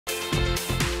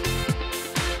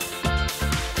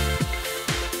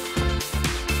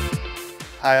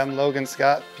Hi, I'm Logan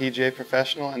Scott, PGA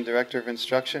professional and Director of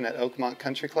Instruction at Oakmont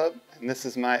Country Club, and this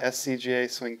is my SCGA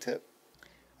swing tip.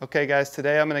 Okay guys,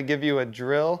 today I'm going to give you a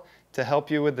drill to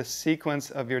help you with the sequence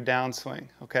of your downswing,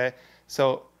 okay?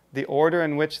 So the order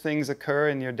in which things occur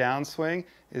in your downswing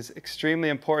is extremely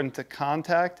important to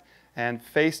contact and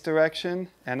face direction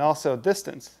and also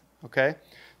distance, okay?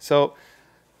 So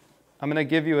I'm going to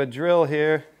give you a drill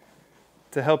here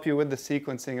to help you with the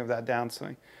sequencing of that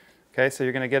downswing. Okay, so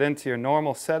you're going to get into your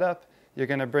normal setup. You're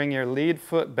going to bring your lead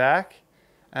foot back,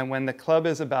 and when the club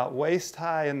is about waist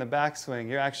high in the backswing,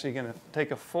 you're actually going to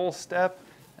take a full step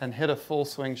and hit a full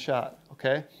swing shot,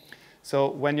 okay?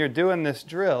 So when you're doing this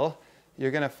drill,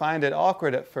 you're going to find it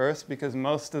awkward at first because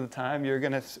most of the time you're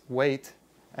going to wait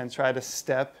and try to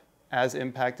step as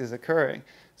impact is occurring.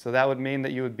 So that would mean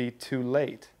that you would be too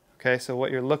late, okay? So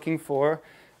what you're looking for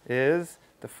is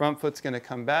the front foot's going to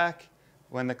come back.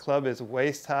 When the club is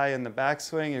waist high in the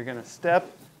backswing, you're going to step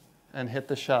and hit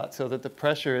the shot so that the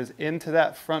pressure is into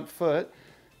that front foot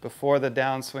before the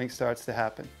downswing starts to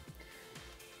happen.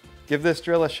 Give this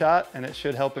drill a shot and it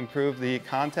should help improve the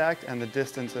contact and the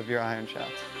distance of your iron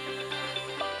shots.